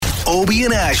Obie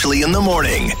and Ashley in the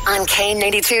morning. On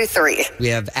K92.3. We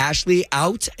have Ashley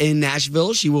out in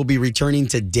Nashville. She will be returning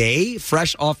today,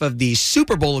 fresh off of the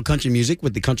Super Bowl of country music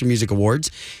with the Country Music Awards.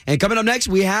 And coming up next,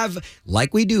 we have,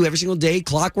 like we do every single day,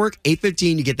 Clockwork,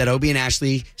 8:15. You get that Obie and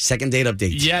Ashley second date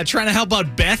update. Yeah, trying to help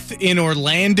out Beth in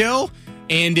Orlando.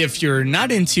 And if you're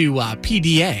not into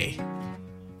PDA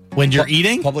when you're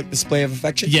eating, Public display of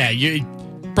affection? yeah, you're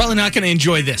probably not going to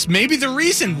enjoy this. Maybe the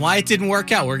reason why it didn't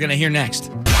work out, we're going to hear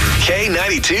next.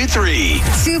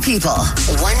 K92.3. 2 people,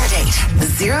 1 date,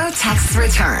 0 texts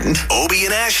returned. Obie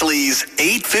and Ashley's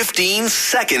 8:15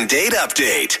 second date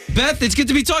update. Beth, it's good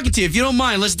to be talking to you. If you don't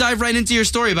mind, let's dive right into your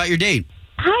story about your date.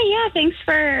 Hi, yeah, thanks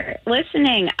for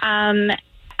listening.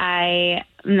 I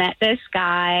met this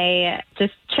guy,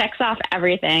 just checks off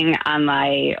everything on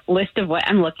my list of what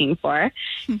I'm looking for.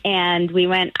 And we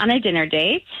went on a dinner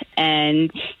date,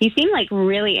 and he seemed like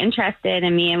really interested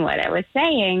in me and what I was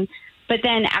saying. But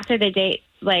then after the date,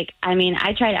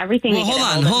 I tried everything. Well, to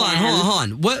get hold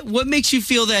on. What makes you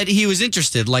feel that he was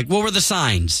interested? Like, what were the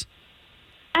signs?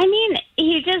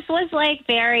 He just was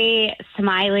very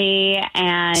smiley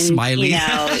and Smiley? he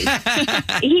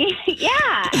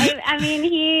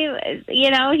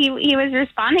was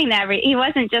responding to he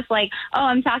wasn't just like, oh,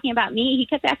 I'm talking about me. He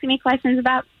kept asking me questions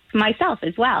about myself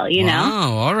as well, you know?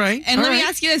 Oh, all right. And let me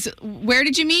ask you this. Where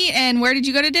did you meet and where did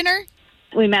you go to dinner?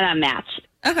 We met on Match.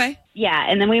 Okay. Yeah,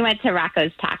 and then we went to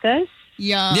Rocco's Tacos.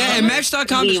 Yeah. Yeah, and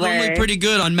Match.com is normally pretty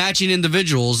good on matching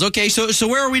individuals. Okay, so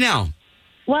where are we now?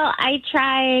 Well, I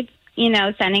tried,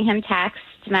 sending him text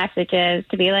messages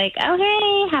to be like, oh,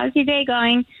 hey, how's your day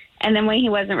going? And then when he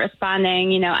wasn't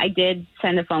responding, I did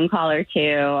send a phone call or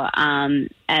two. And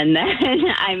then,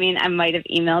 I might have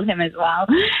emailed him as well.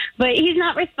 But he's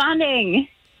not responding.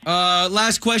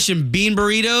 Last question. Bean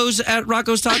burritos at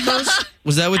Rocco's Tacos?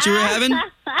 Was that what you were having?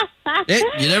 Hey,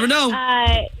 you never know.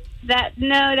 That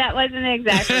wasn't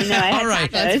exactly. No, I had all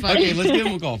right. tacos. Okay, let's give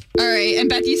him a call. All right. And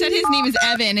Beth, you said his name is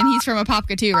Evan and he's from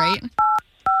Apopka too, right?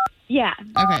 Yeah.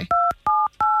 Okay.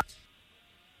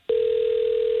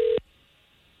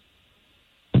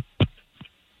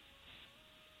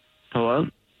 Hello?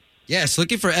 Yes,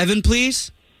 looking for Evan,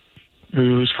 please.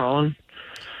 Who's calling?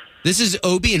 This is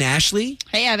Obie and Ashley.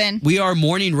 Hey, Evan. We are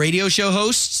morning radio show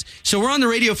hosts. So we're on the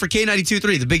radio for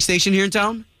K92.3, the big station here in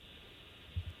town.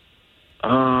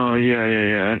 Oh,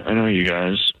 yeah. I know you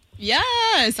guys.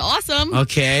 Yes. Awesome.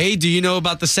 Okay. Do you know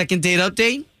about the second date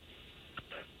update?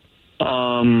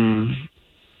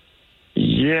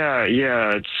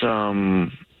 Yeah.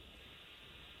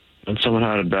 When someone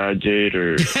had a bad date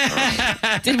or...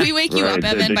 Did we wake you up,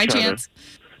 Evan, by chance?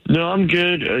 No, I'm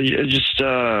good.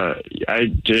 I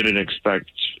didn't expect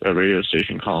a radio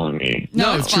station calling me.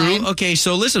 No, it's true. fine. Okay,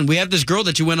 so listen, we have this girl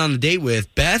that you went on a date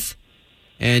with, Beth,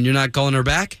 and you're not calling her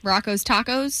back? Rocco's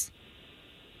Tacos?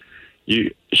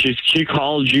 She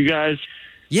called you guys?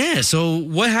 Yeah, so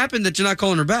what happened that you're not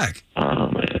calling her back?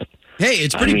 Oh, man. Hey,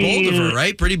 it's pretty bold of her,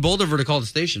 right? Pretty bold of her to call the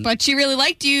station. But she really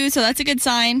liked you, so that's a good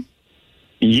sign.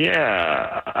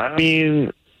 Yeah, I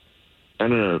don't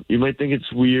know. You might think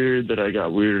it's weird that I got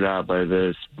weirded out by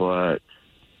this, but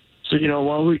so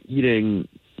while we're eating,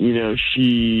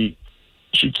 she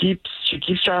keeps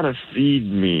trying to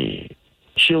feed me.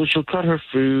 She'll cut her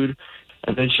food,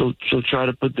 and then she'll try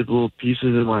to put the little pieces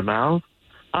in my mouth.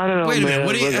 I don't know. Wait a man.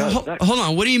 minute. Hold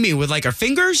on. What do you mean with her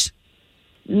fingers?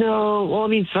 No, well,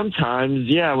 sometimes,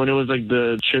 yeah. When it was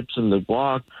the chips and the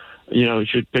guac.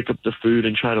 She'd pick up the food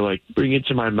and try to bring it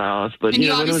to my mouth. But and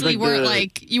you obviously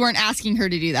you weren't asking her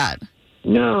to do that.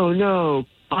 No.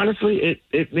 Honestly,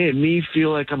 it made me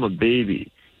feel like I'm a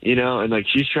baby, and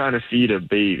she's trying to feed a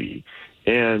baby.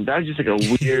 And that's just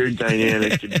a weird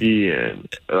dynamic to be in.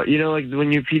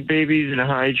 When you feed babies in a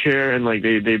high chair and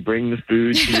they bring the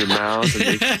food to your mouth and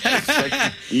they expect you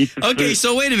to eat the food. Okay,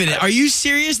 so wait a minute. Are you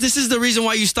serious? This is the reason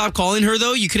why you stopped calling her,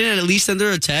 though? You couldn't at least send her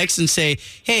a text and say,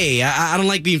 hey, I don't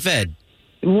like being fed.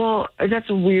 Well, that's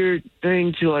a weird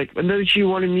thing to and then she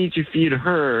wanted me to feed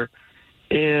her.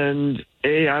 And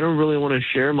I don't really want to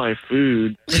share my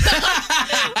food.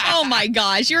 Oh my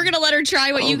gosh, you were going to let her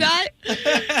try what you got?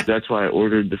 That's why I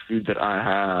ordered the food that I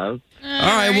have.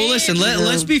 All right, well, listen,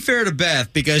 let's be fair to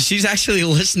Beth because she's actually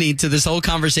listening to this whole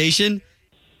conversation.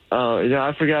 Oh, yeah,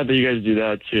 I forgot that you guys do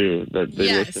that too, that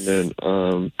they listen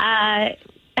in.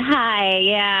 Hi,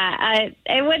 yeah.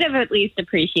 I would have at least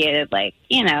appreciated, a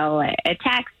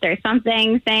text or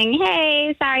something saying,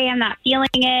 hey, sorry, I'm not feeling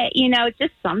it.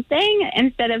 Just something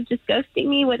instead of just ghosting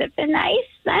me would have been nice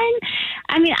then.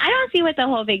 I don't see what the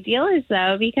whole big deal is,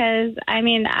 though, because,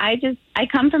 I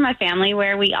come from a family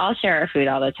where we all share our food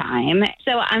all the time.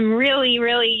 So I'm really,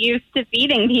 really used to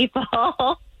feeding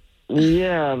people.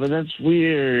 Yeah, but that's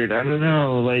weird. I don't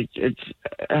know. Like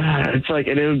it's like,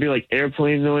 and it would be like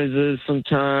airplane noises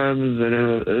sometimes, and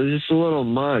it was just a little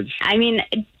much. I mean,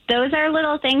 those are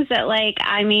little things that, like,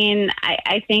 I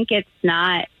think it's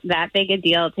not that big a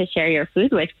deal to share your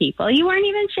food with people. You weren't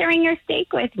even sharing your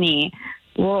steak with me.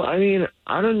 Well, I mean,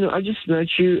 I don't know. I just met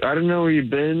you. I don't know where you've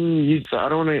been. I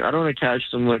don't want to catch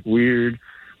some like weird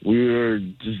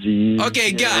disease.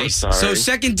 Okay, guys. So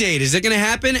second date, is it going to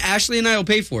happen? Ashley and I will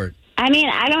pay for it. I mean,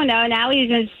 I don't know. Now he's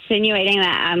insinuating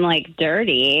that I'm like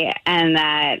dirty and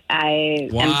that I am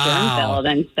germ-filled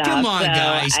and stuff. Come on,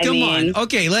 guys. Come on.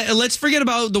 Okay, let's forget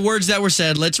about the words that were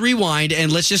said. Let's rewind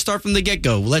and let's just start from the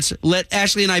get-go. Let's let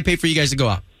Ashley and I pay for you guys to go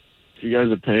out. You guys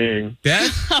are paying.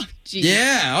 Beth?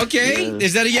 Yeah, okay. Yeah.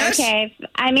 Is that a yes? Okay.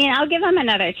 I mean, I'll give him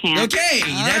another chance. Okay,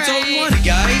 that's all we wanted,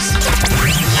 guys.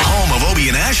 Home of Obie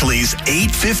and Ashley's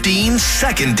 8:15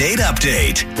 second date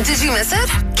update. Did you miss it?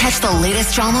 Catch the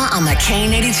latest drama on the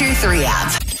K82-3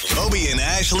 app. Obie and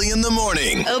Ashley in the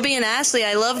morning. Obie and Ashley,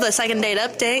 I love the second date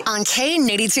update. On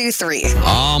K82-3.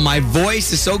 Oh, my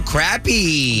voice is so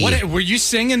crappy. What were you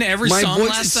singing every My song voice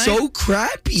last is night? so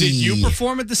crappy. Did you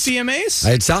perform at the CMAs?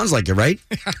 It sounds like it, right?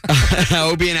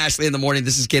 Obie and Ashley in the morning.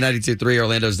 This is K92.3,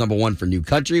 Orlando's number one for new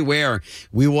country, where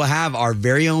we will have our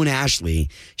very own Ashley.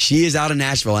 She is out in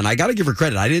Nashville, and I got to give her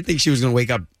credit. I didn't think she was going to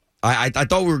wake up. I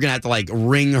thought we were going to have to like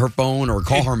ring her phone or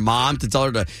call her mom to tell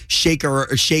her to shake her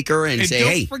and say,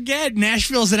 don't hey. forget,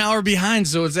 Nashville's an hour behind,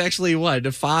 so it's actually,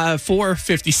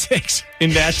 4:56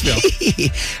 in Nashville.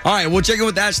 All right, we'll check in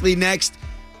with Ashley next.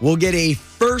 We'll get a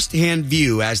first-hand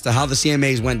view as to how the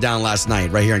CMAs went down last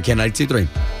night right here on K92.3.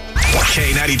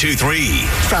 K92.3.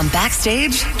 From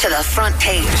backstage to the front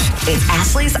page, it's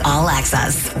Ashley's All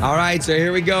Access. All right, so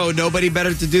here we go. Nobody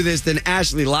better to do this than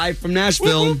Ashley, live from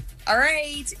Nashville. All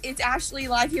right, it's Ashley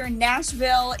live here in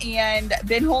Nashville and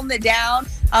been holding it down.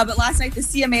 But last night, the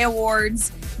CMA Awards,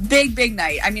 big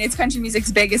night. I mean, it's country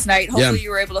music's biggest night. Hopefully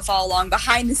you were able to follow along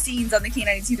behind the scenes on the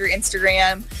K92.3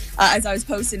 Instagram as I was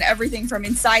posting everything from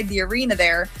inside the arena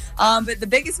there. But the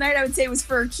biggest night, I would say, was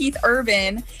for Keith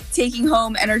Urban taking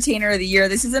home Entertainer of the Year.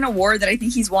 This is an award that I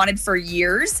think he's wanted for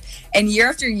years, and year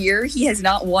after year, he has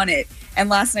not won it. And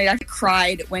last night, I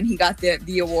cried when he got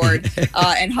the award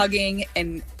and hugging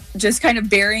and just kind of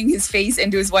burying his face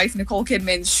into his wife, Nicole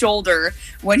Kidman's shoulder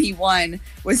when he won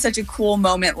was such a cool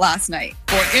moment last night.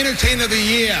 For Entertainer of the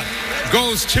Year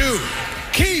goes to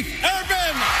Keith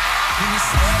Urban.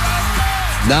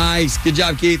 Nice. Good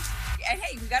job, Keith. And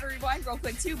hey, we got to rewind real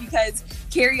quick too, because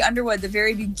Carrie Underwood, the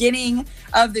very beginning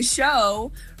of the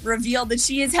show, revealed that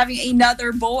she is having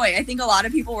another boy. I think a lot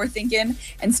of people were thinking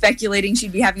and speculating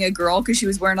she'd be having a girl because she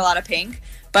was wearing a lot of pink.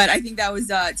 But I think that was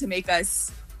to make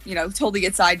us, totally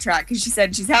get sidetracked, because she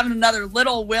said she's having another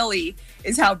little Willie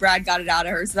is how Brad got it out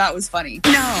of her. So that was funny.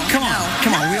 Come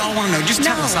on. We all want to know. Just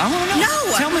tell us. I want to know.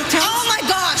 No. Tell me. Oh my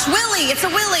gosh, Willie. It's a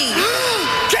Willie.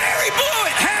 Carrie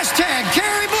Blewett.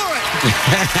 #Carrie Blewett.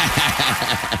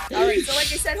 All right, so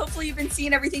like I said, hopefully you've been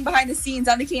seeing everything behind the scenes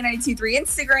on the K92.3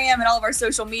 Instagram and all of our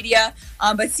social media.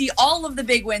 But see all of the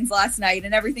big wins last night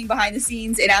and everything behind the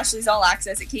scenes in Ashley's All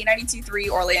Access at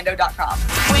K923Orlando.com.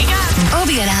 Wake up.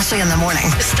 Obie and Ashley in the morning.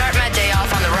 Start my day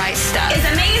off on the right stuff. It's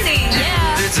amazing.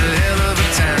 Yeah. It's a hell of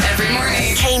a time. Every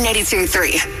morning.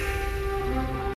 K82-3.